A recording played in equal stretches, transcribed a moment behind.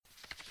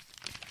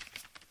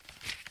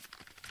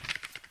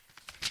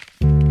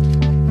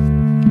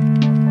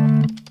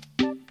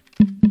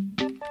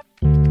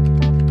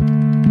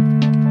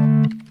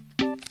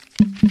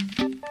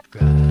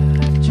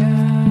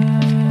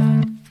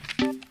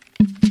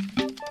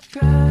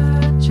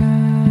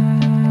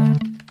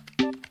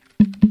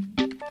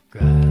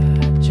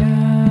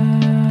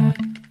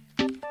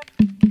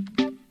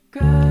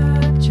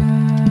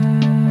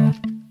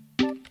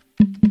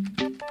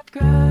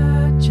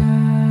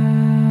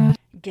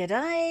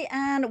G'day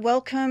and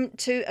welcome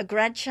to a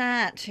Grad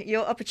Chat,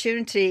 your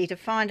opportunity to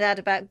find out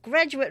about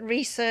graduate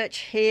research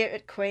here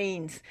at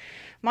Queen's.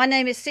 My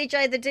name is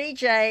CJ the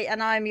DJ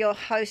and I'm your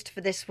host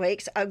for this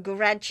week's A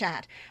Grad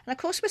Chat. And of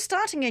course we're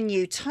starting a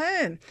new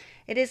term.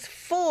 It is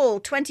fall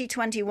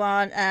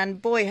 2021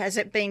 and boy has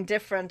it been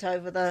different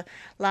over the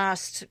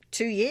last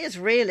 2 years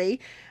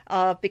really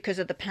because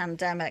of the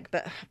pandemic,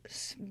 but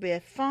we're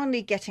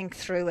finally getting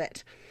through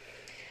it.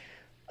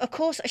 Of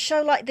course, a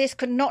show like this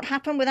could not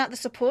happen without the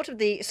support of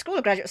the School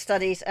of Graduate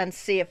Studies and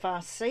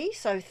CFRC,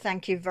 so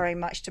thank you very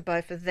much to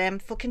both of them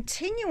for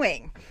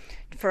continuing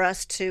for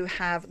us to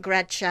have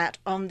Grad Chat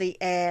on the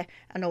air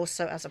and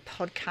also as a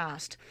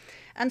podcast.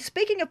 And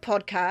speaking of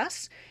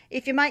podcasts,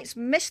 if you might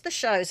miss the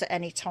shows at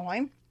any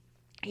time,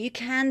 you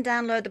can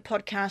download the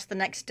podcast the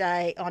next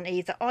day on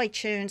either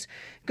iTunes,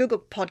 Google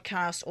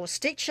Podcasts or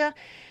Stitcher,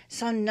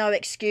 so no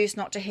excuse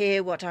not to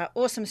hear what our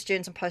awesome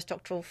students and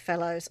postdoctoral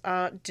fellows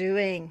are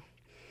doing.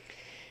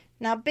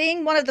 Now,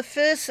 being one of the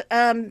first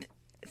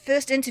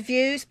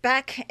interviews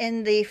back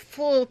in the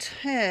fall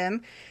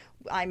term,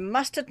 I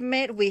must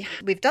admit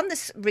we've done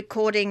this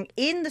recording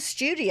in the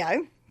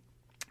studio,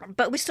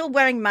 but we're still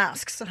wearing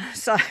masks,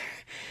 so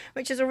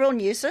which is a real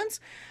nuisance.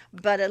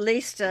 But at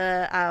least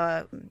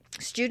our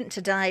student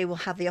today will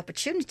have the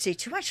opportunity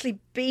to actually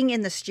being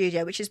in the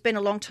studio, which has been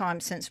a long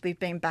time since we've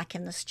been back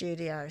in the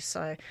studio.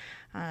 So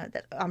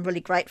I'm really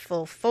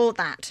grateful for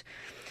that.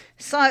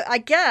 So I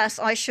guess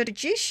I should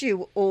introduce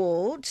you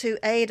all to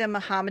Aida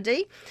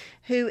Mohammadi,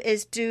 who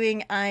is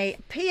doing a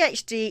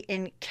PhD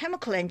in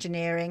chemical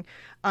engineering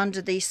under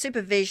the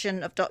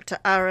supervision of Dr.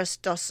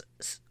 Aristides.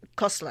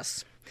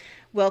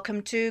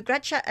 Welcome to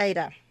Grad Chat,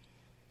 Aida.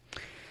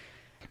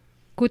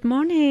 Good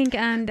morning,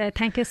 and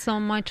thank you so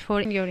much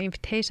for your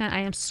invitation. I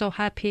am so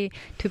happy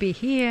to be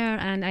here,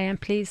 and I am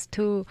pleased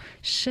to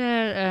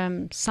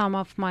share some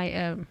of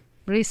my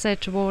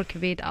research work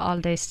with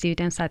all the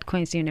students at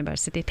Queen's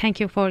University.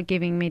 Thank you for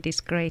giving me this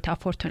great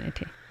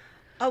opportunity.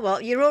 Oh,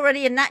 well, you're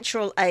already a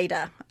natural,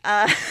 Aida.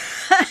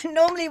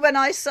 Normally when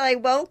I say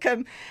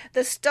welcome,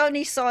 there's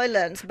stony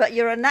silence, but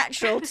you're a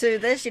natural to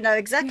this. You know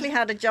exactly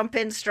how to jump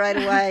in straight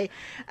away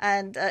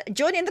and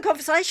join in the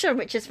conversation,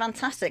 which is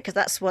fantastic because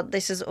that's what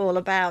this is all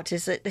about.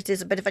 It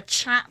is a bit of a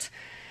chat.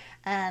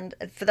 And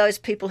for those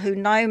people who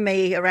know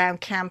me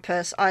around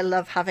campus, I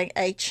love having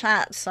a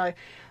chat. So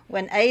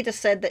when Aida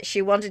said that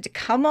she wanted to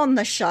come on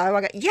the show,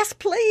 I go, yes,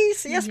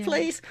 please,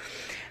 please.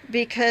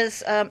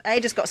 Because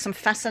Aida's got some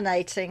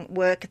fascinating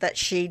work that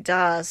she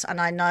does,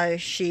 and I know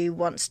she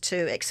wants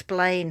to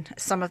explain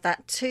some of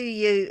that to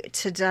you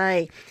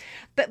today.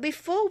 But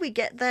before we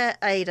get there,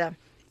 Aida,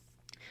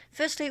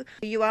 firstly,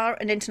 you are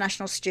an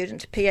international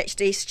student,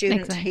 PhD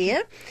student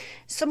here.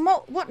 So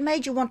what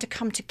made you want to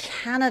come to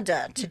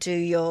Canada to do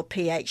your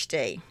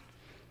PhD?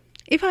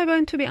 If I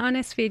want to be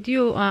honest with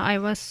you, I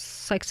was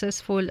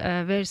successful,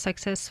 very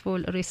successful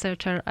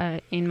researcher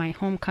in my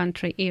home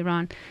country,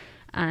 Iran.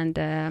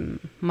 And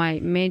my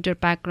major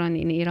background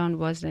in Iran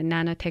was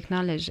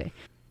nanotechnology.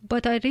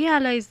 But I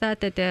realized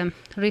that the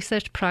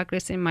research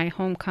progress in my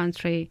home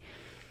country,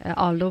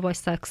 although was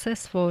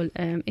successful,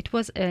 it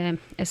was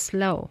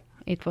slow.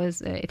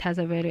 It has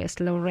a very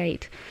slow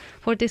rate.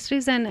 For this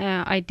reason,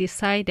 I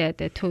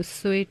decided to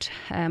switch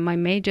my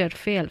major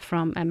field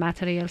from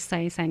material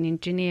science and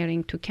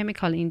engineering to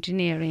chemical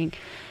engineering.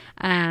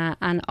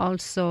 And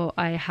also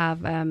I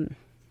have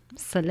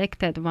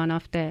selected one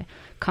of the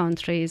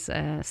countries,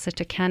 such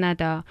as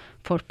Canada,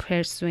 for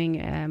pursuing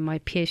my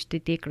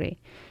PhD degree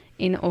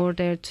in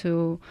order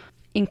to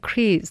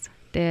increase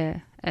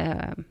the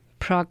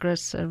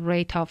progress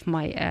rate of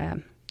my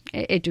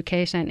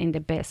education in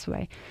the best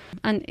way.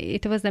 And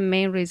it was the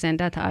main reason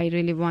that I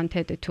really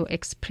wanted to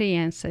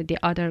experience the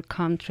other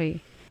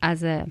country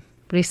as a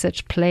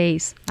research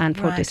place, and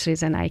for this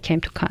reason I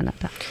came to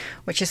Canada.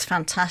 Which is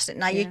fantastic.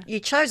 Now you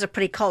chose a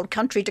pretty cold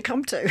country to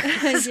come to.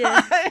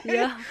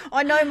 Yeah.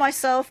 I know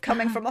myself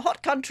coming from a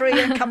hot country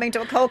and coming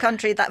to a cold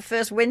country, that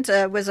first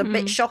winter was a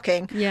bit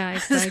shocking. Yeah,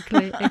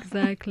 exactly.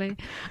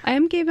 I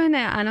am given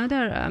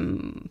another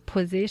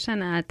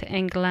position at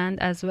England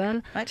as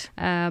well. Right.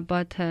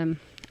 But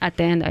at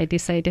the end I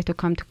decided to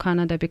come to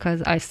Canada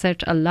because I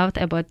searched a lot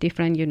about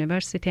different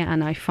universities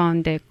and I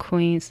found the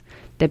Queen's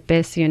the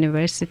best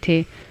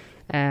university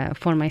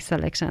for my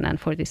selection, and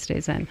for this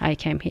reason I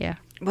came here.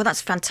 Well,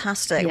 that's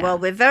fantastic. Yeah. Well,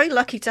 we're very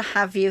lucky to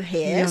have you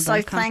here. You're so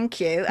welcome. Thank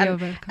you. You're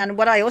welcome. And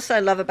what I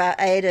also love about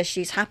Aida,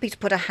 she's happy to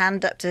put her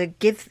hand up to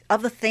give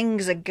other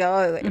things a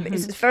go. Mm-hmm.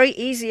 It's very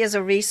easy as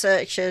a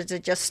researcher to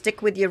just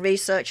stick with your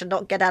research and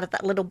not get out of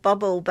that little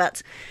bubble.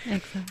 But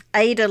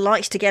Aida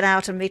likes to get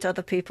out and meet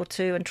other people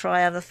too and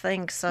try other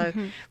things. So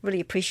really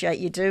appreciate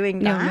you doing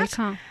that. You're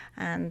welcome.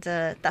 And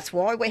that's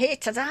why we're here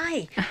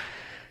today.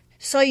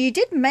 So you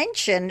did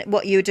mention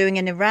what you were doing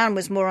in Iran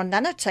was more on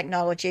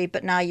nanotechnology,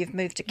 but now you've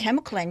moved to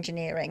chemical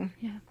engineering.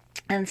 Yeah.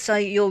 And so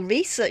your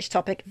research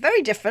topic,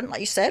 very different, like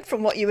you said,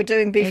 from what you were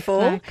doing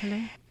before.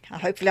 Exactly.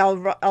 Hopefully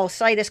I'll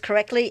say this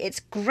correctly.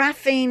 It's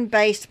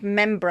graphene-based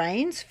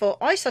membranes for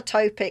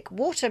isotopic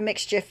water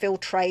mixture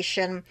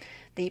filtration,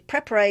 the the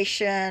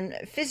preparation,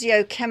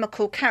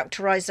 physicochemical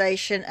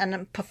characterization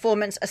and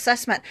performance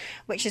assessment,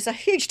 which is a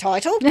huge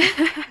title.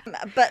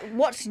 But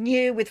what's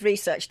new with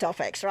research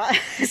topics, right?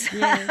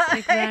 Yes,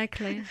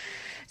 exactly.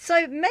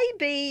 So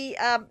maybe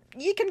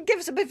you can give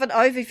us a bit of an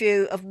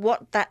overview of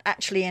what that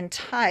actually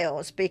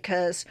entails,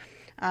 because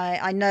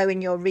I know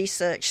in your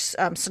research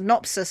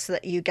synopsis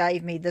that you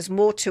gave me, there's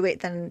more to it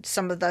than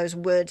some of those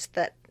words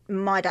that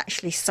might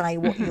actually say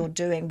what you're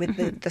doing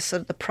with the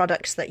sort of the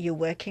products that you're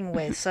working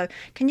with. So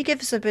can you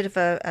give us a bit of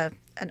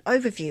an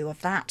overview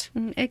of that?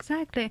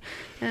 Exactly.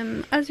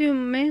 As you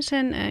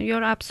mentioned,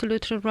 you're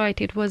absolutely right.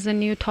 It was a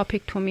new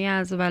topic to me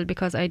as well,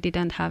 because I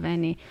didn't have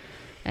any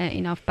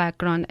enough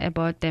background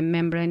about the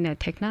membrane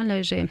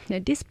technology.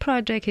 This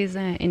project is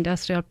an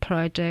industrial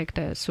project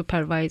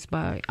supervised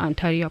by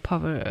Ontario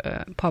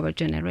Power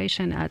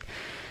Generation at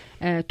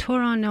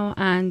Toronto,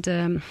 and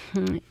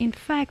in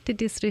fact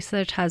this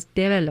research has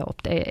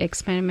developed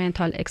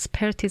experimental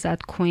expertise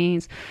at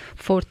Queen's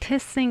for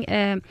testing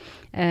a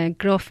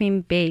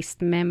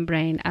graphene-based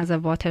membrane as a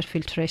water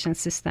filtration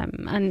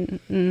system.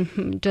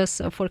 And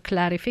just for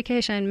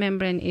clarification,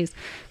 membrane is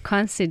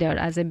considered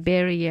as a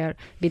barrier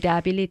with the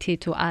ability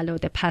to allow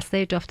the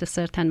passage of the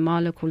certain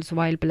molecules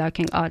while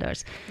blocking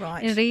others.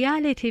 Right. In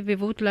reality, we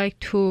would like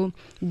to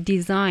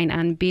design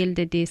and build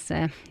these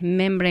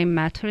membrane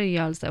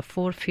materials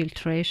for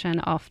filtration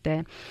of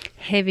the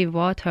heavy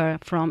water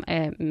from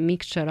a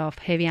mixture of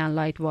heavy and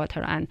light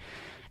water. And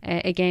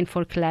again,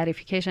 for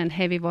clarification,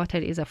 heavy water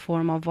is a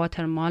form of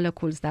water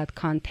molecules that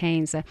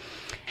contains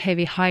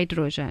heavy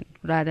hydrogen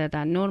rather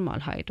than normal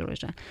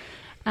hydrogen.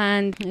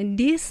 And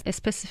these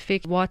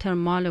specific water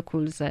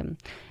molecules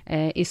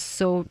is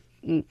so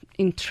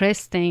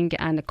interesting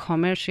and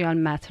commercial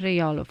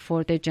material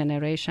for the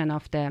generation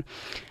of the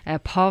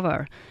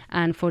power,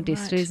 and for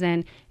this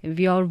reason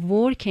we are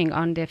working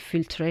on the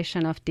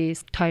filtration of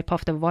this type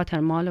of the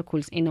water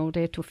molecules in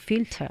order to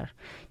filter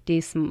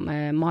this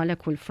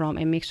molecule from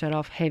a mixture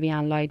of heavy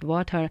and light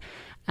water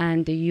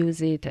and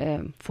use it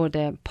for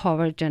the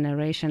power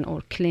generation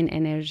or clean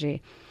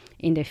energy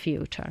in the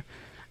future.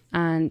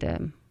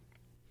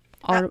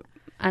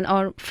 And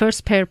our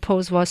first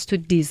purpose was to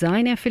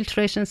design a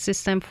filtration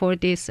system for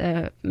this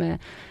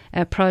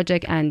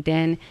project, and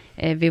then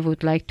we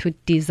would like to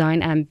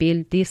design and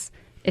build this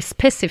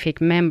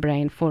specific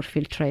membrane for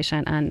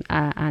filtration. And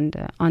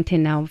until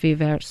now, we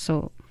were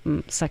so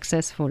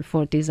successful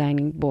for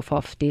designing both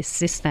of this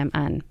system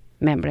and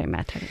membrane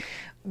material.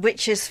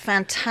 Which is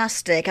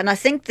fantastic. And I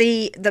think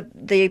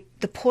the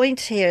point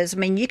here is, I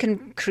mean, you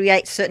can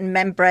create certain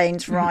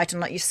membranes, right?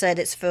 And like you said,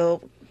 it's for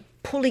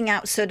pulling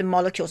out certain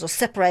molecules or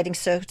separating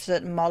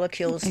certain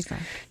molecules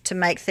to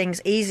make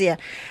things easier.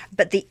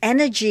 But the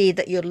energy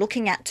that you're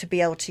looking at to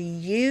be able to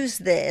use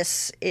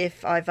this,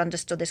 if I've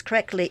understood this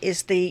correctly,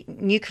 is the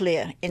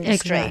nuclear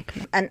industry.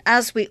 Exactly. And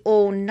as we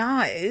all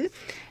know,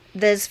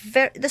 there's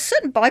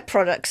certain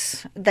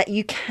byproducts that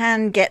you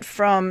can get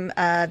from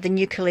the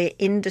nuclear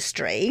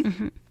industry.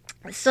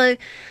 So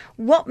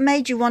what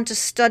made you want to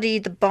study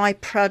the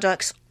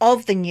byproducts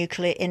of the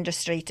nuclear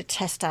industry to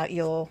test out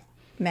your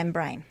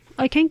membrane?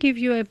 I can give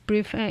you a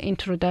brief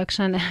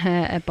introduction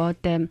about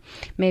the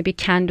maybe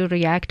CANDU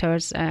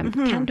reactors.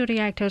 CANDU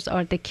reactors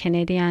are the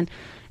Canadian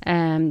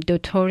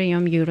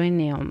deuterium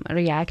uranium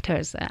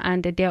reactors,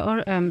 and they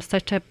are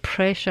such a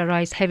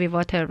pressurized heavy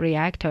water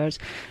reactors,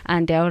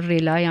 and they all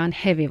rely on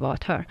heavy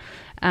water,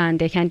 and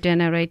they can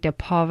generate the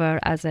power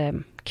as a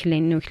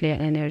clean nuclear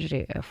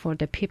energy for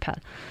the people.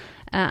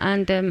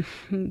 And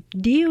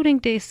during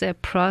this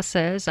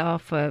process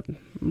of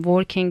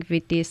working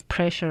with these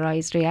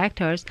pressurized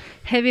reactors,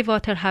 heavy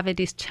water have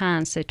this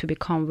chance to be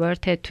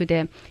converted to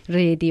the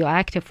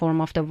radioactive form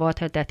of the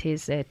water, that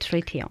is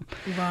tritium.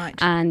 Right.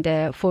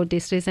 And for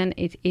this reason,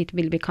 it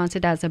will be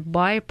considered as a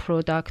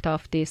byproduct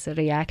of this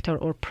reactor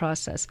or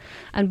process.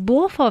 And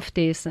both of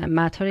these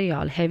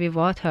material, heavy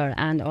water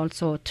and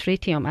also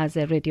tritium as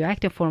a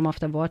radioactive form of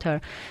the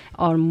water,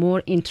 are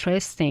more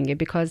interesting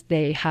because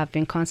they have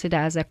been considered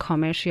as a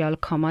commercial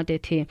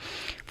commodity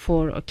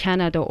for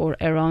Canada or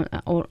around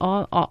or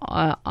all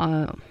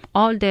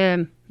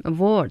the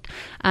world.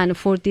 And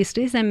for this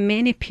reason,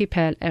 many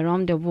people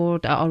around the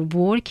world are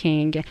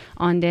working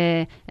on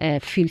the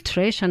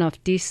filtration of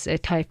these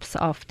types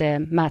of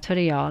the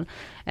material,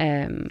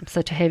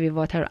 such heavy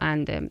water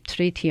and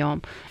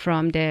tritium,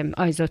 from the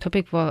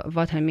isotopic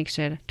water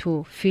mixture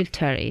to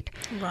filter it,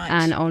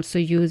 and also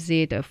use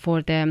it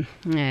for the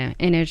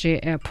energy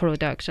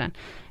production.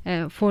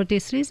 For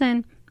this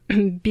reason,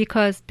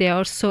 because they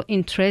are so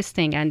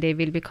interesting and they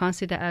will be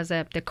considered as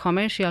the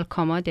commercial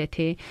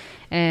commodity,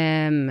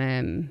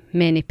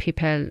 many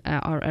people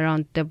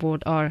around the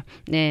world are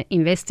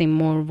investing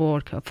more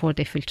work for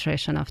the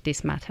filtration of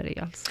these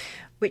materials.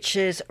 Which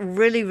is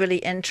really, really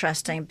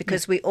interesting,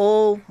 because we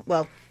all,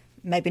 well,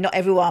 maybe not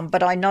everyone,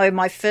 but I know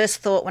my first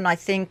thought when I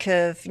think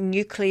of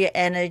nuclear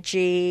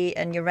energy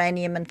and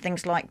uranium and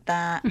things like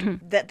that,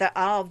 that there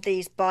are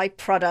these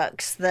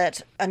byproducts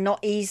that are not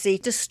easy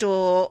to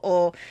store,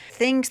 or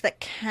things that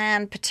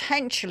can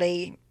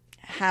potentially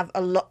have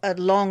a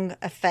long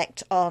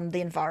effect on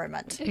the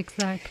environment.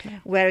 Exactly.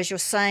 Whereas you're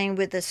saying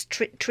with this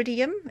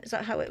tritium, is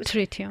that how it was?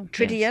 Tritium.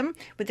 Tritium.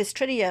 Yes. With this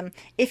tritium,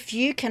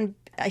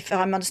 if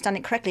I'm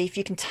understanding correctly, if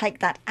you can take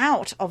that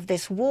out of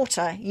this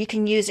water, you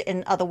can use it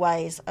in other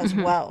ways as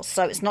well.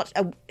 So it's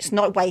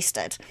not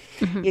wasted.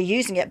 You're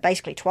using it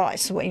basically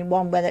twice. So in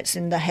one, whether it's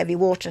in the heavy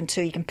water, and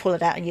two, you can pull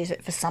it out and use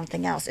it for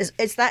something else.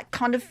 Is that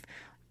kind of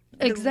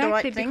exactly the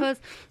right thing? Because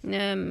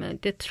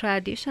the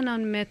traditional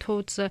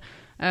methods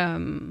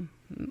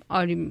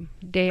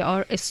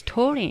are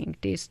storing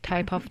this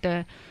type of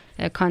the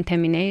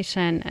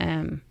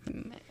contamination.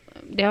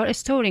 They are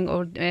storing,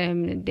 or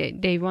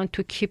they want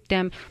to keep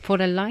them for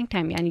a long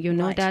time, and you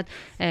know Right. that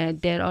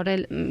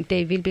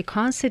they will be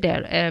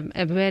considered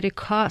a very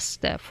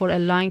cost for a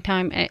long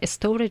time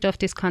storage of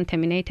this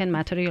contaminated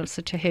material,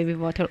 such as heavy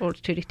water or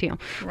tritium.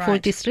 Right. For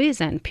this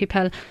reason,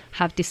 people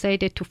have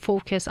decided to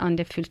focus on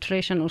the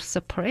filtration or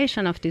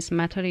separation of this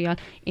material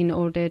in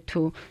order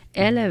to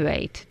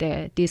elevate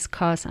this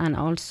cost and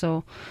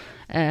also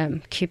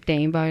keep the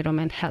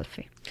environment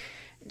healthy.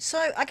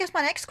 So I guess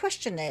my next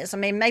question is,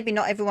 maybe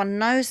not everyone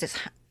knows this.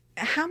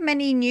 How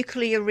many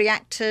nuclear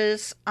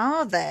reactors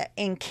are there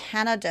in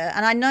Canada?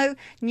 And I know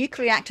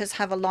nuclear reactors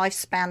have a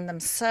lifespan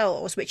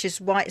themselves, which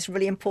is why it's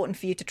really important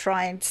for you to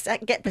try and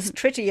get this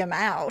tritium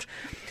out.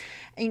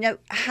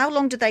 How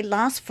long do they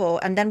last for?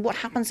 And then what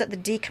happens at the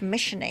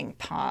decommissioning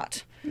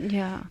part?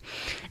 Yeah,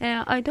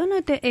 I don't know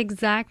the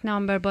exact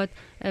number, but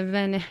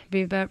when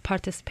we were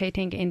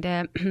participating in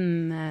the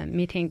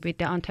meeting with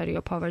the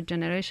Ontario Power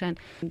Generation,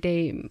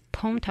 they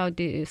point out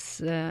this,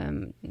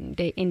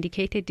 they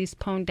indicated this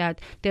point that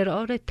there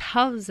are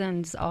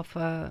thousands of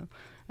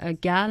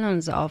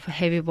gallons of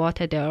heavy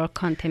water that are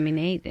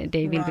contaminated.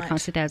 They will be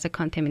considered as a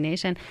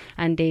contamination,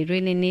 and they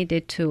really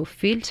needed to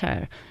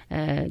filter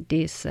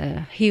this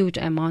huge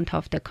amount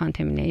of the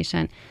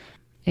contamination,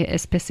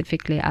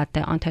 specifically at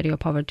the Ontario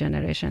Power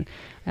Generation.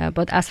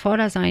 But as far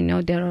as I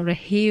know, there are a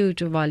huge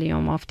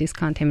volume of this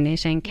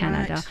contamination in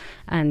Canada,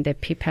 and the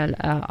people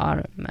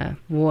are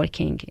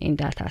working in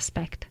that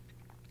aspect.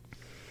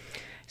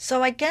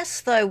 So I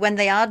guess, though, when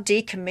they are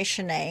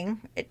decommissioning,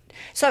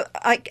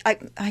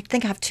 I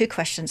think I have two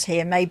questions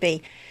here,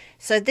 maybe.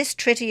 So this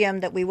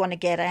tritium that we want to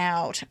get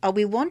out, are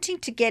we wanting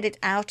to get it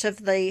out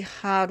of the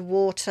hard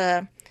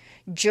water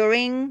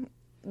during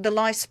the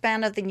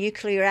lifespan of the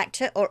nuclear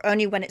reactor, or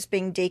only when it's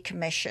being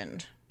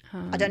decommissioned?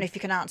 I don't know if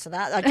you can answer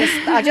that.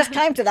 I just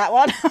came to that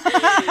one.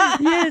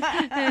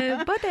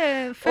 Yes, but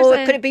first,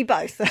 or could it be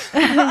both?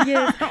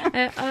 Yes,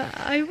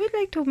 I would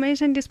like to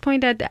mention this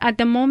point that at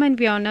the moment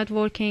we are not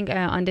working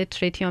on the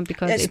tritium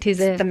because it is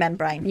the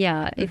membrane.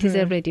 Yeah, it is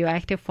a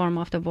radioactive form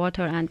of the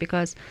water, and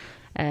because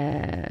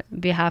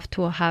we have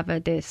to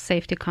have the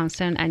safety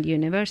concern and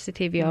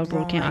university, we are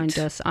working on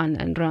just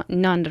on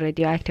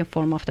non-radioactive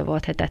form of the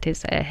water, that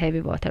is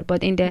heavy water.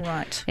 But in the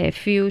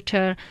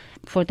future,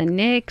 for the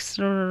next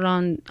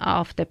round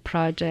of the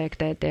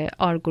project,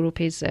 our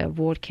group is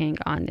working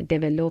on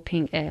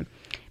developing a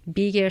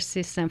bigger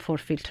system for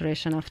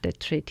filtration of the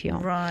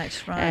tritium.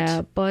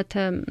 Right. But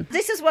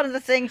this is one of the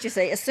things, you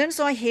see, as soon as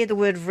I hear the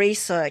word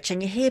research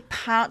and you hear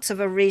parts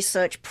of a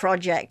research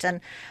project, and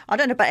I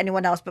don't know about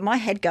anyone else, but my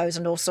head goes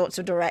in all sorts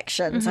of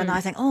directions, and I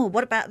think, oh,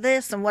 what about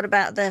this and what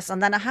about this?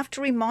 And then I have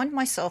to remind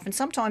myself, and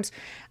sometimes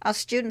our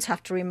students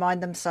have to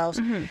remind themselves,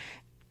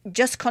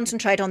 just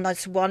concentrate on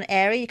this one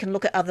area. You can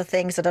look at other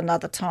things at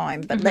another time,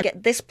 but let's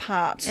get this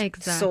part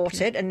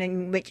sorted. And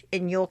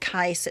in your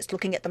case, it's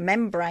looking at the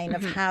membrane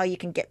of how you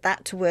can get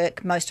that to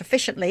work most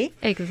efficiently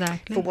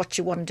for what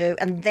you want to do,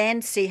 and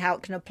then see how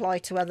it can apply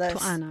to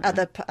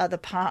other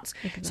parts.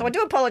 So I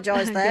do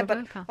apologise there, but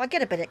welcome. I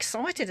get a bit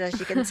excited, as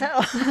you can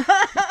tell.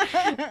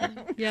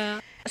 yeah.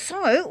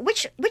 So,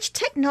 which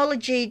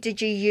technology did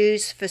you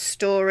use for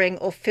storing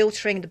or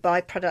filtering the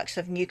byproducts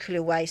of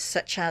nuclear waste,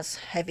 such as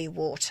heavy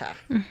water?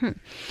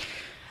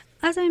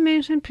 As I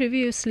mentioned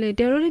previously,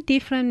 there are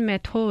different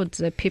methods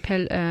that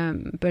people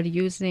were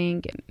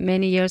using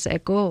many years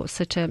ago,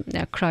 such as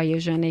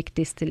cryogenic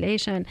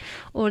distillation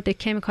or the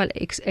chemical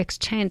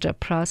exchange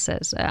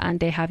process, and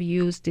they have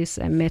used these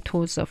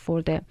methods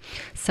for the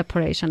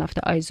separation of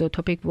the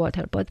isotopic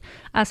water. But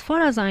as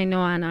far as I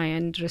know and I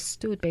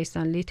understood based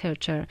on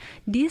literature,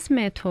 these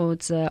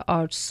methods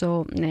are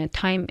so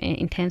time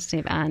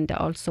intensive and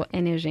also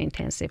energy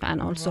intensive,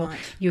 and also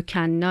you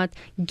cannot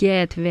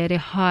get very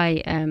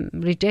high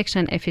rejection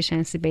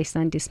efficiency based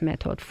on this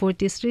method. For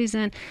this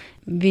reason,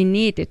 we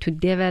need to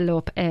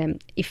develop an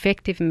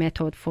effective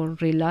method for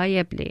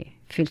reliably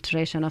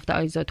filtration of the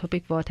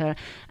isotopic water,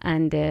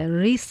 and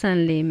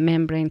recently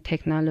membrane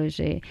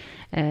technology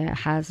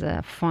has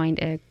found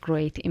a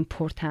great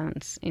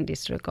importance in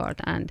this regard,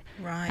 and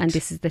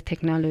this is the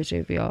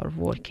technology we are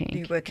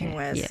working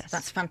with. Yes.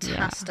 That's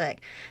fantastic.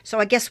 Yeah. So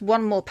I guess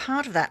one more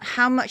part of that,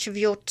 how much of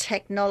your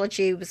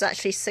technology was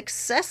actually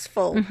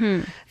successful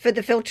for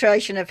the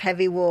filtration of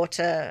heavy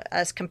water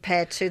as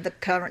compared to the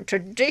current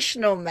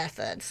traditional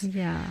methods?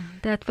 Yeah,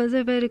 that was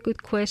a very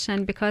good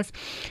question, because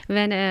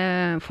when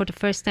for the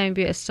first time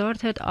we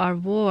started our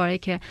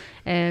work,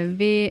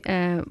 we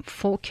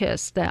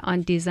focused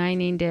on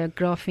designing the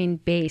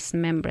graphene-based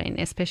membrane,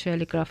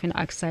 especially graphene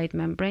oxide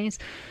membranes,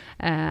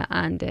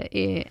 and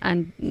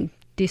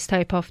this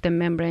type of the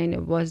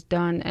membrane was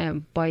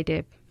done by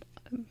the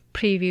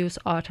previous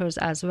authors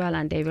as well,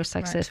 and they were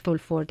successful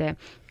for the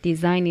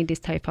designing this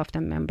type of the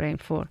membrane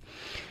for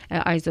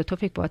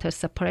isotopic water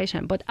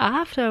separation. But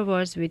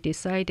afterwards we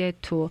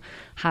decided to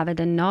have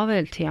a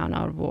novelty on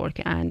our work,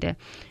 and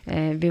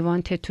we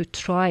wanted to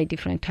try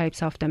different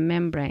types of the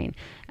membrane,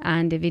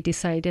 and we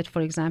decided,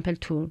 for example,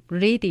 to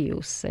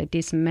reduce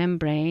this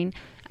membrane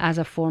as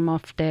a form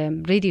of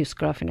the reduced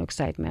graphene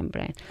oxide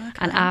membrane. Okay.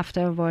 And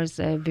afterwards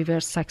we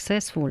were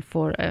successful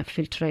for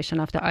filtration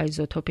of the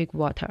isotopic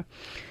water.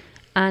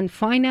 And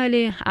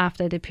finally,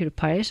 after the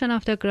preparation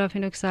of the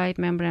graphene oxide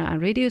membrane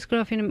and reduced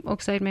graphene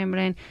oxide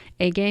membrane,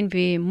 again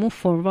we moved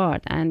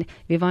forward and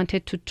we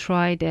wanted to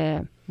try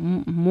the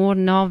more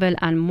novel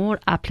and more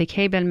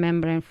applicable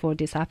membrane for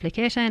this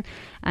application.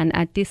 And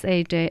at this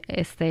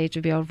stage,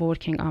 we are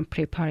working on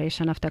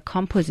preparation of the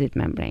composite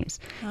membranes.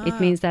 It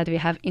means that we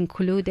have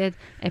included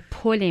a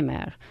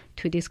polymer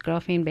to these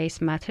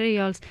graphene-based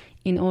materials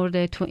in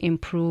order to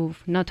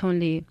improve not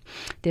only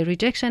the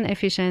rejection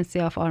efficiency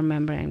of our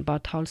membrane,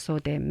 but also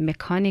the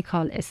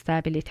mechanical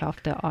stability of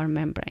our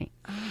membrane.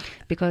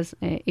 Because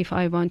if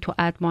I want to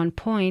add one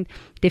point,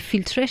 the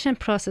filtration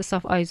process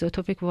of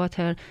isotopic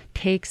water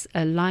takes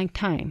a long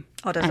time.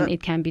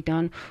 It can be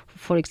done,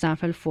 for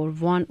example, for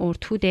 1 or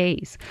 2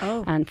 days.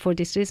 And for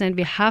this reason,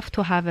 we have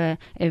to have a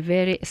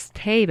very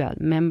stable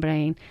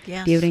membrane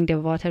during the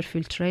water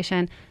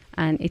filtration,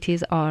 and it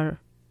is our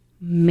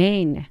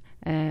main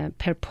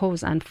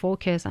purpose and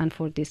focus. And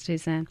for this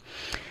reason,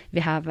 we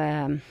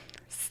have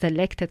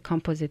selected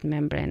composite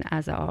membrane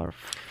as our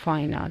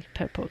final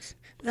purpose.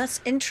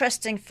 That's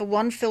interesting. For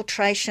one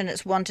filtration,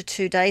 it's 1 to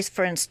 2 days,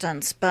 for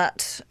instance.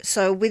 But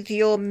so with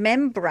your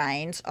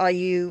membranes,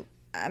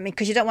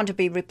 because you don't want to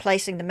be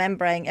replacing the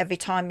membrane every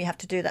time you have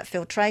to do that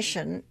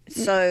filtration.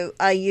 So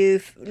are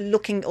you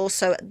looking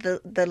also at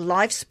the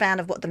lifespan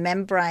of what the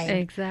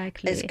membrane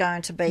is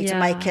going to be to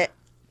make it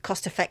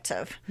cost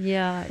effective?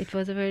 Yeah, it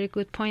was a very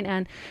good point.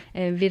 And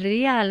we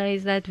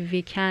realized that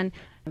we can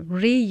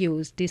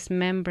reuse this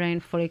membrane,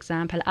 for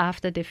example,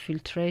 after the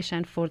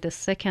filtration for the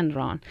second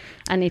run,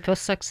 and it was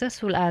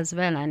successful as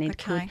well, and it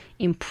could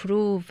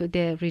improve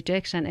the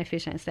rejection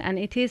efficiency. And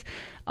it is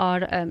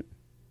our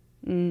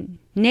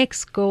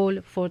next goal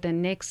for the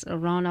next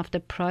run of the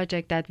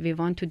project, that we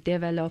want to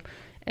develop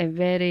a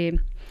very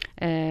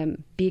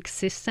big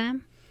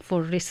system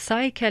for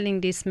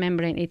recycling this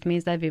membrane. It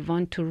means that we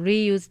want to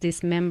reuse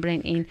this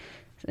membrane in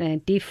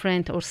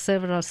different or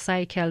several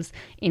cycles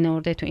in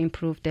order to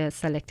improve the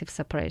selective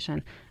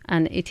separation.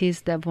 And it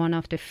is one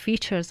of the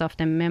features of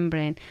the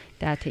membrane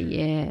that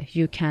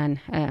you can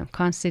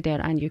consider,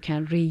 and you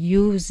can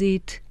reuse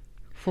it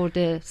for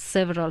the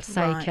several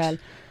cycles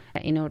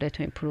in order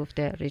to improve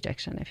the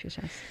rejection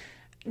efficiency.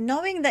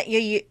 Knowing that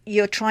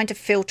you're trying to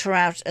filter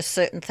out a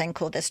certain thing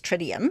called this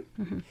tritium,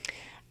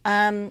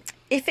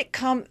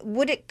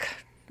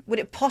 would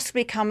it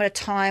possibly come at a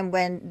time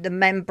when the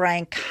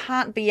membrane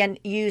can't be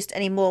used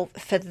anymore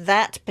for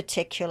that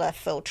particular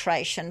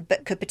filtration,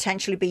 but could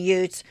potentially be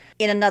used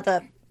in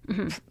another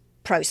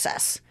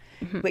process,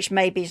 which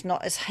maybe is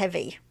not as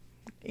heavy,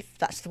 if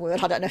that's the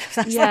word? I don't know if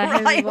that's the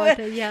right word.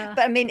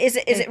 But I mean, is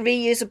it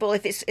reusable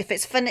if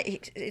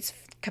its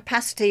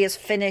capacity is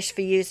finished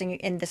for using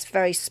in this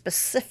very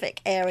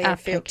specific area of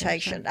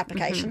filtration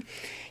application?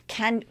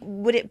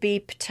 Would it be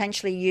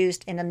potentially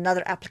used in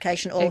another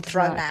application or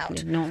thrown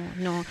out?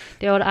 No.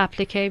 They are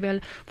applicable,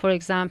 for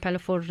example,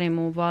 for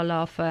removal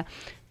of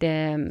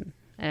the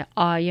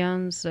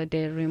ions, for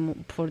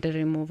the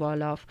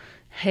removal of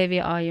heavy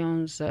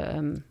ions,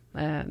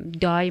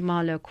 dye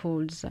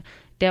molecules.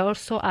 They are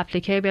also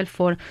applicable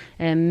for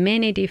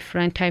many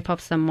different types of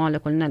some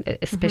molecules,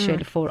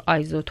 especially for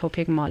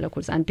isotopic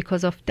molecules. And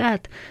because of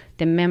that,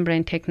 the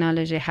membrane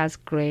technology has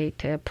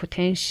great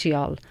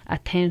potential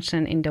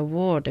attention in the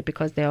world,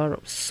 because they are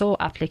so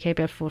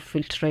applicable for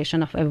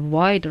filtration of a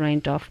wide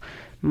range of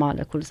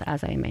molecules,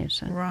 as I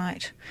mentioned.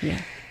 Right. Yeah.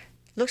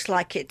 Looks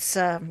like it's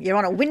you're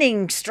on a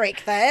winning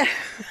streak there,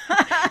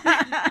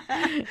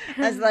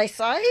 as they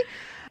say.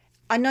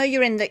 I know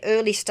you're in the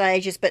early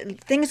stages,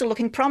 but things are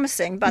looking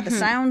promising by the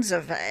sounds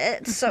of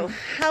it. So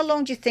how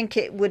long do you think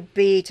it would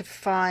be to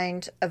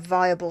find a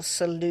viable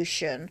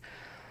solution?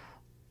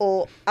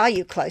 Or are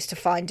you close to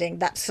finding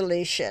that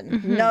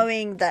solution,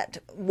 knowing that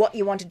what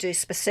you want to do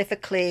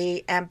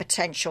specifically and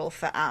potential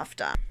for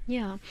after?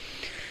 Yeah.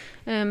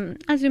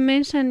 As you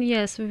mentioned,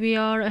 yes, we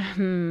are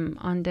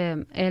on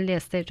the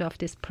earliest stage of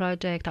this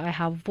project. I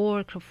have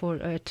worked for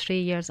 3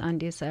 years on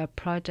this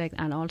project,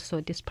 and also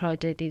this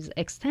project is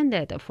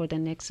extended for the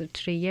next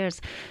 3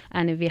 years,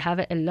 and we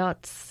have a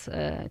lot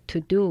to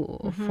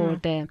do for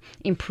the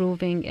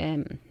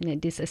improving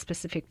this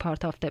specific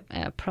part of the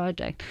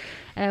project.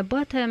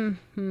 But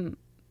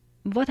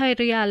what I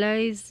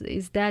realized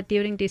is that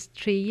during these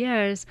 3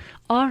 years,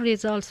 our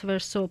results were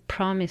so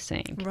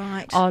promising.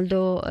 Right.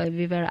 Although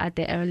we were at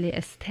the early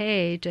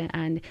stage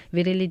and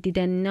we really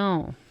didn't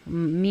know,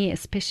 me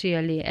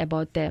especially,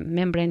 about the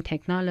membrane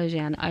technology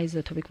and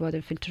isotopic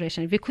water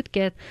filtration, we could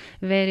get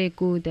very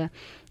good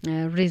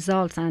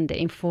results and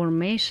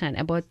information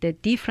about the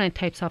different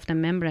types of the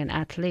membrane,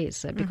 at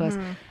least, because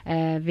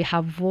we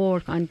have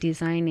worked on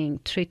designing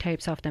 3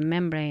 types of the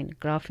membrane: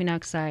 graphene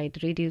oxide,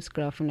 reduced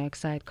graphene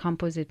oxide,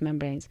 composite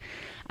membranes.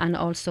 And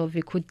also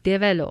we could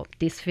develop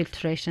this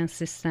filtration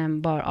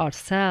system by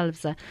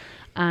ourselves,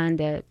 and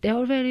they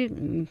are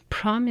very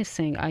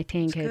promising, I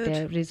think,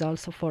 the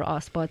results for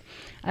us. But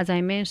as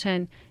I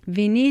mentioned,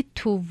 we need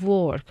to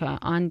work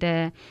on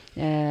the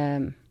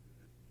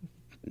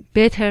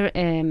better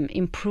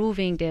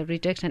improving the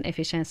rejection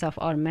efficiency of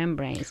our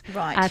membranes.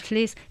 Right. At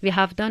least we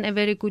have done a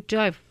very good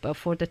job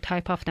for the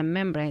type of the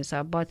membranes,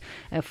 but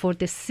for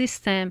the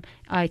system,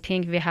 I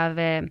think we have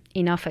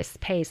enough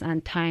space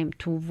and time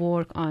to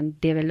work on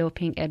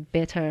developing a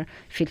better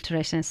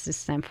filtration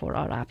system for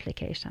our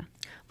application.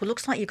 Well,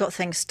 looks like you got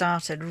things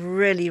started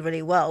really,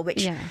 really well,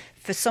 which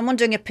for someone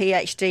doing a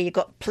PhD, you've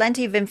got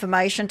plenty of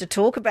information to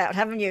talk about,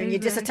 haven't you, in your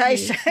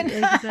dissertation?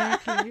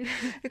 Exactly.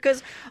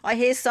 Because I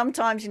hear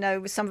sometimes,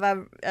 with some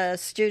of our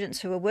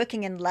students who are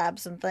working in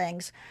labs and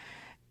things,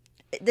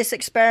 this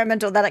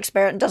experiment or that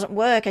experiment doesn't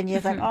work, and you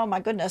think, oh my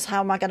goodness,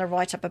 how am I going to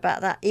write up about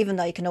that? Even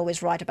though you can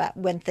always write about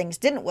when things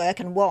didn't work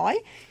and why.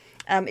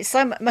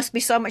 It must be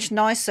so much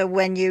nicer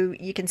when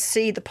you can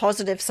see the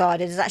positive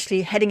side. It is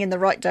actually heading in the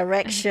right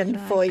direction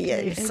for you.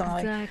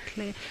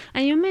 Exactly.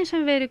 And you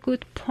mentioned a very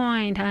good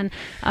point, and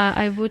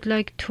I would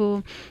like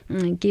to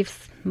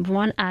give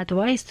one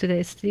advice to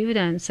the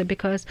students,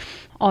 because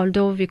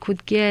although we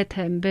could get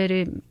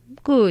very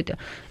good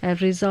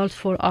results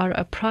for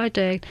our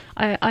project,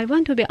 I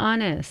want to be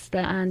honest,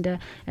 and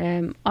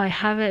I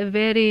have a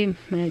very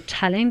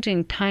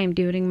challenging time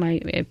during my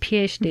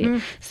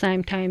PhD.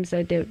 Sometimes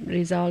the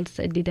results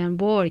didn't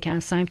work,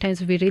 and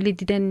sometimes we really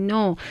didn't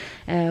know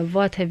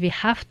what we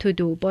have to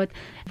do. But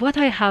what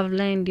I have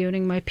learned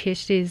during my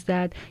PhD is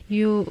that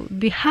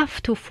we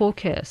have to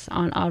focus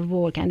on our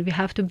work, and we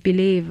have to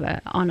believe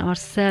on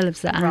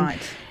ourselves,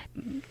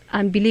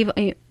 and believe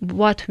in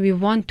what we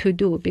want to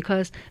do,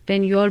 because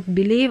when you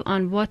believe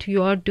on what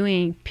you are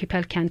doing,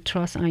 people can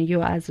trust on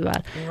you as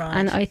well. Right.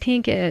 And I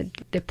think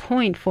the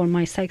point for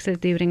my success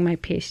during my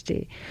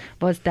PhD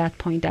was that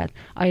point, that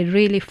I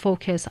really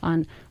focused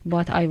on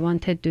what I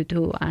wanted to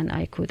do and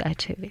I could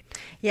achieve it.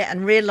 Yeah,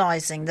 and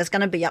realising there's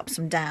going to be ups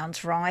and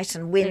downs, right,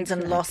 and wins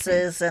and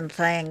losses and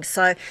things.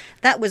 So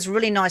that was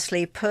really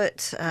nicely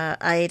put,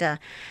 Aida.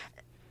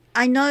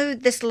 I know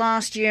this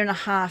last year and a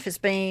half has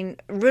been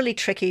really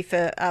tricky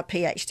for our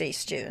PhD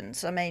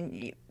students. I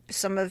mean,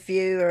 some of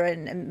you are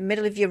in the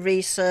middle of your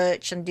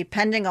research, and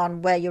depending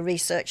on where your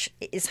research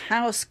is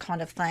housed,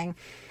 kind of thing,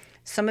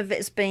 some of it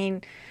has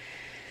been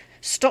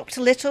stopped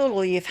a little,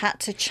 or you've had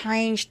to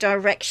change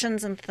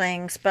directions and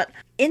things. But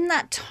in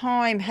that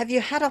time, have you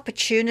had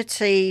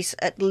opportunities,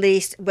 at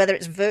least, whether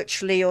it's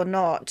virtually or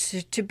not,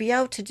 to be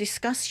able to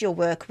discuss your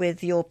work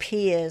with your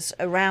peers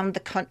around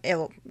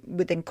the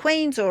within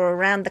Queens or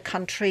around the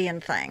country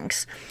and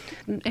things?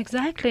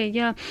 Exactly,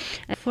 yeah.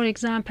 For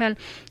example,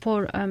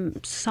 for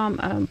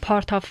some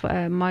part of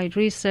my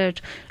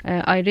research,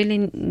 I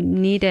really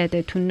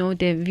needed to know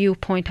the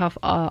viewpoint of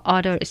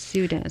other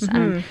students.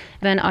 And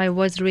when I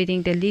was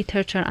reading the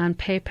literature and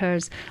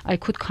papers, I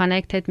could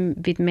connect it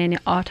with many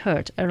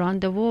authors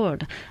around the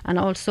world. And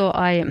also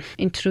I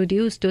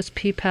introduced those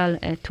people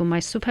to my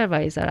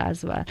supervisor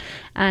as well.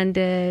 And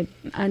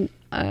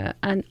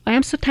I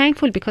am so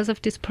thankful because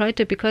of this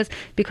project,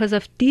 because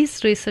of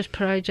this research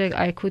project,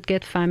 I could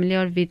get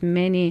familiar with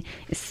many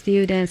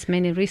students,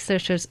 many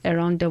researchers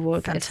around the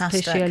world.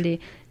 Fantastic.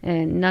 Especially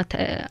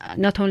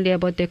not only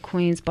about the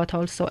Queens, but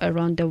also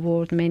around the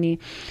world. Many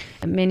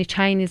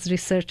Chinese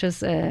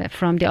researchers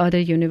from the other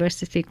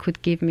university could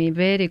give me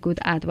very good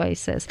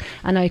advices,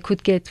 and I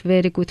could get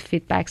very good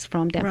feedbacks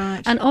from them.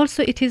 Right. And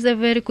also it is a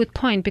very good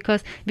point,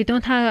 because we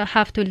don't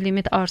have to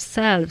limit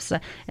ourselves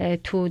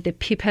to the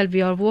people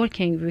we are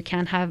working. We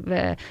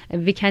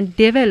can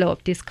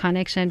develop this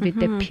connection with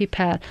the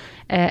people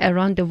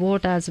around the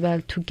world as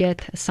well, to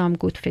get some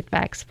good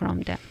feedbacks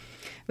from them.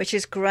 Which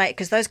is great,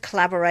 because those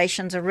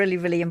collaborations are really,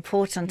 really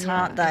important,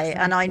 aren't they?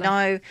 Exactly. And I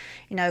know,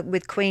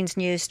 with Queen's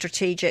new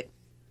strategic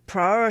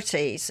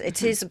priorities,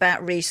 it is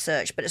about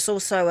research, but it's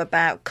also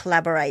about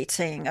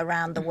collaborating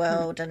around the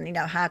world, and,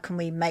 how can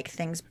we make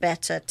things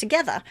better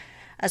together,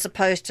 as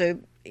opposed to,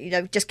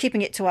 just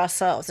keeping it to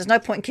ourselves. There's no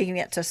point in keeping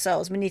it to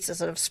ourselves. We need to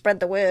sort of spread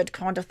the word,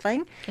 kind of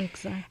thing.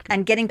 Exactly.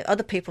 And getting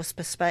other people's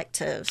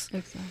perspectives,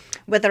 Exactly.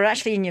 whether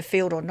actually in your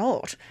field or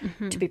not,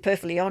 to be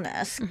perfectly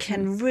honest,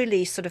 can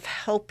really sort of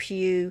help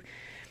you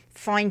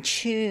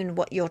fine-tune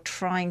what you're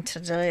trying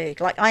to do.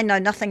 Like, I know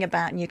nothing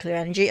about nuclear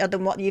energy other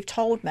than what you've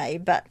told me,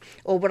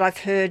 or what I've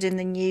heard in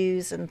the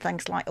news and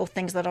things or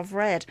things that I've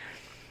read.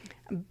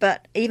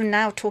 But even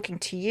now, talking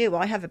to you,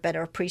 I have a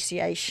better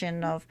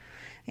appreciation of,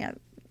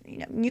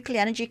 nuclear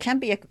energy can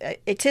be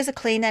it is a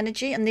clean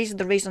energy, and these are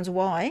the reasons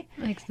why.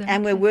 Exactly.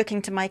 And we're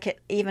working to make it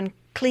even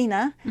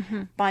cleaner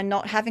by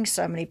not having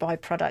so many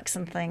byproducts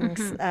and things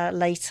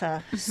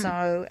later,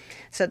 so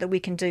that we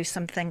can do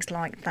some things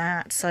like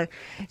that. So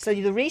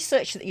the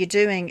research that you're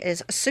doing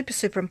is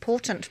super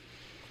important.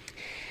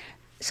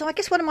 So I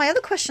guess one of my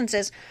other questions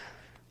is,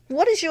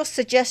 what is your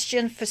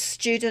suggestion for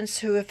students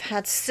who have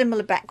had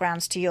similar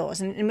backgrounds to yours?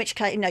 In which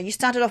case, you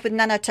started off with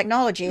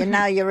nanotechnology and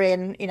now you're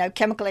in,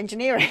 chemical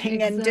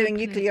engineering and doing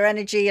nuclear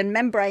energy and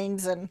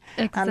membranes and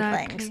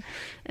things.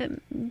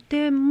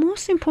 The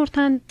most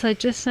important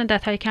suggestion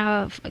that I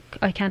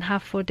can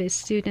have for the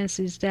students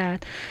is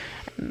that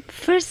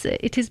first,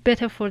 it is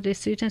better for the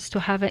students to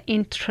have an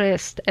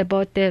interest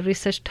about the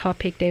research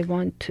topic they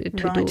want to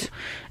do.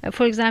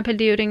 For example,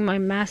 during my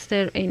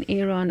master in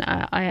Iran,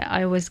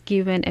 I was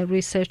given a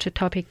research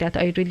topic that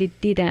I really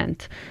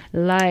didn't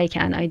like,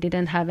 and I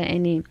didn't have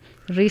any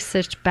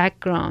research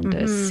background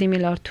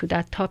similar to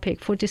that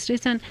topic. For this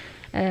reason,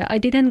 I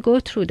didn't go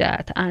through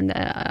that, and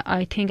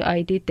I think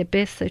I did the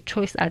best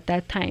choice at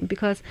that time,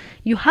 because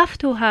you have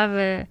to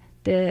have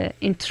the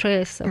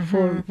interest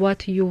for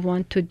what you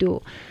want to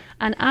do.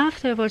 And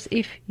afterwards,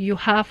 if you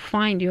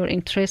find your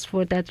interest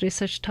for that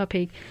research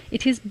topic,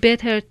 it is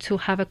better to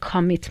have a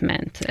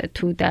commitment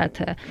to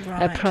that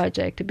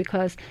project,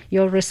 because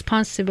you're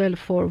responsible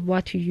for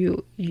what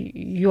you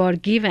are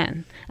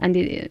given, and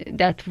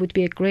that would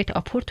be a great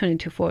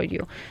opportunity for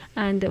you.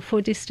 And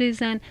for this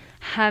reason,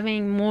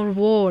 having more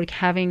work,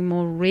 having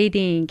more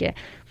reading,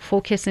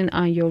 focusing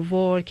on your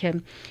work,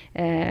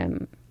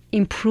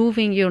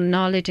 improving your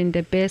knowledge in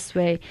the best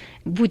way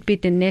would be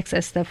the next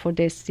step for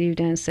the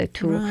students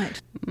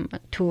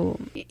to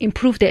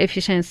improve the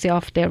efficiency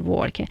of their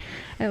work.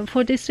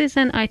 For this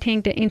reason, I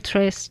think the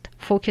interest,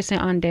 focusing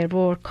on their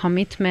work,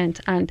 commitment,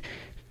 and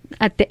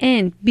at the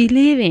end,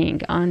 believing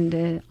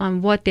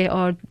on what they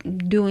are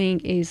doing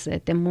is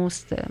the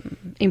most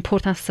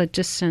important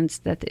suggestions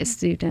that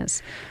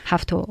students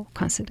have to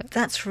consider.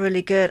 That's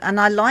really good.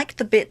 And I like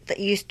the bit that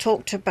you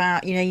talked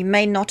about, you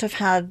may not have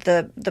had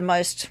the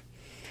most...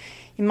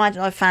 You might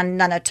not have found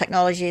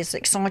nanotechnology as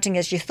exciting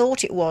as you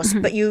thought it was,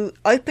 but you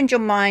opened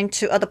your mind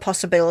to other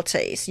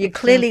possibilities. You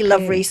clearly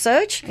love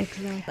research,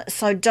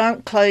 so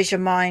don't close your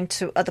mind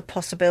to other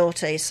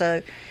possibilities.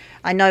 So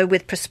I know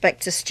with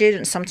prospective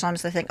students,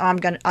 sometimes they think,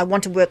 I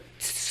want to work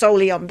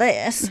solely on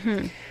this,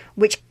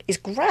 which is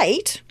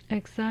great.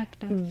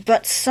 Exactly.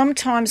 But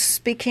sometimes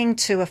speaking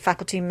to a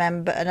faculty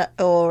member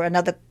or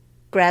another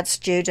grad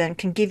student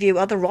can give you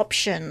other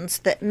options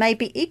that may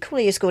be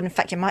equally as good. In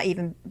fact, you might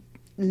even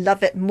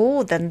love it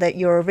more than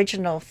your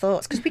original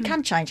thoughts, because we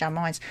can change our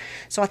minds.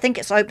 So I think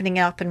it's opening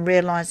up and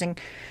realizing,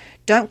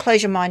 don't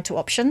close your mind to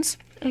options.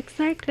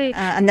 Exactly.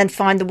 And then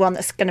find the one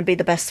that's going to be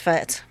the best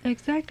fit.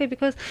 Exactly,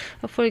 because,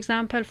 for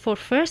example, for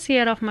first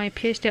year of my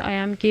PhD, I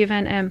am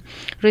given a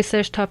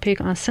research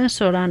topic on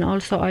sensor, and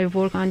also I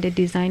work on the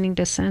designing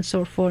the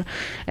sensor for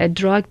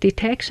drug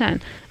detection.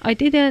 I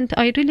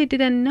really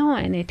didn't know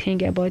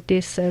anything about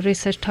this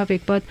research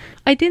topic, but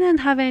I didn't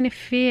have any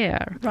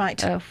fear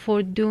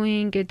for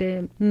doing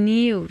the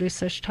new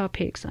research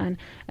topics, and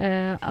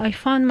I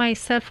found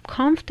myself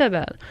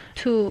comfortable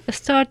to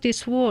start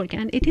this work.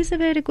 And it is a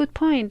very good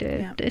point.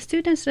 The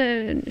students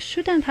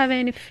shouldn't have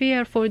any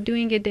fear for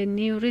doing the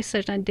new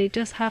research, and they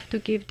just have to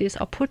give this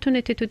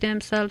opportunity to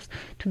themselves,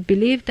 to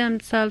believe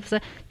themselves,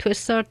 to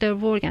start their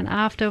work, and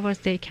afterwards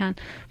they can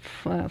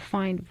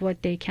find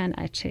what they can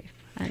achieve.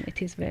 And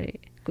it is very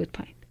good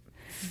point.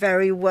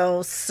 Very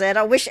well said.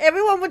 I wish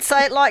everyone would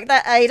say it like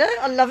that, Aida.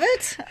 I love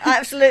it. I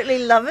absolutely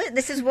love it.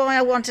 This is why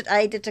I wanted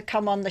Aida to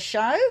come on the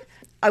show.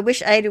 I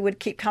wish Aida would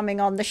keep coming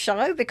on the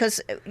show,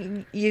 because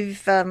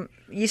you've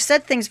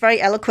said things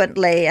very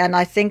eloquently, and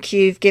I think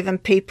you've given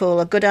people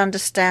a good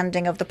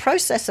understanding of the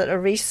process that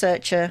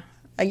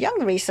a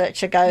young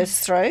researcher goes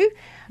through.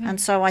 And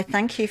so I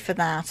thank you for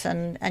that.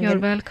 And you're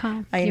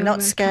welcome. You're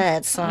not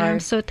scared. So I'm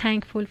so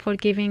thankful for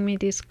giving me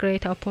this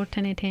great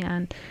opportunity,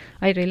 and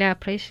I really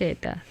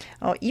appreciate that.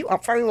 Oh, you are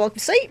very welcome.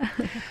 See,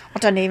 I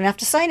don't even have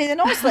to say any of the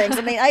nice things.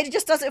 I mean, Aida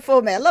just does it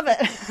for me. I love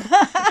it.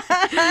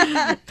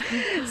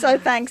 So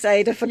thanks,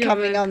 Aida, for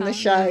coming on the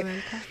show.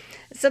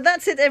 So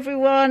that's it,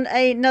 everyone.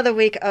 Another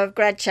week of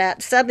Grad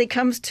Chat sadly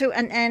comes to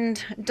an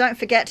end. Don't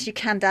forget, you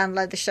can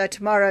download the show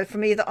tomorrow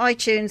from either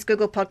iTunes,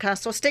 Google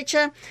Podcasts or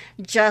Stitcher.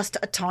 Just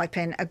type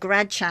in a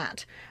Grad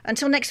Chat.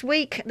 Until next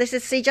week, this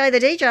is CJ the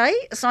DJ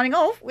signing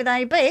off with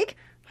a big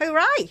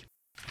hooray.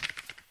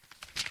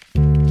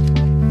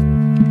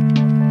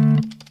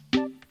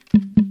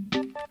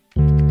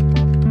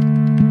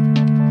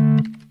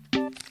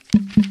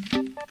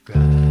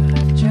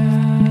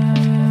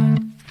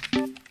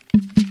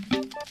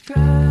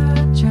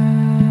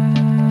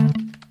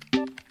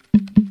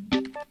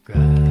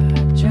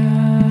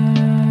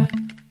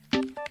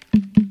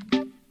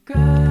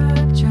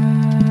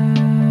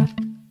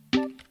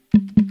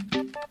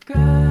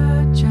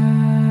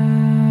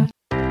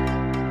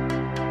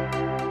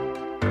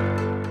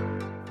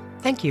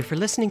 Thank you for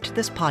listening to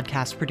this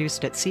podcast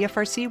produced at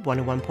CFRC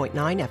 101.9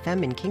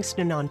 FM in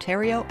Kingston,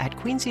 Ontario at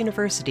Queen's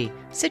University,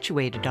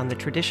 situated on the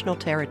traditional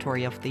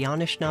territory of the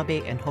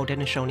Anishinaabe and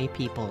Haudenosaunee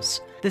peoples.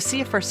 The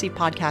CFRC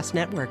Podcast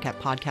Network at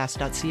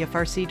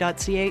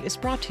podcast.cfrc.ca is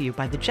brought to you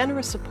by the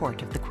generous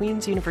support of the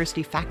Queen's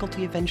University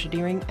Faculty of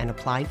Engineering and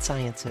Applied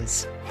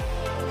Sciences.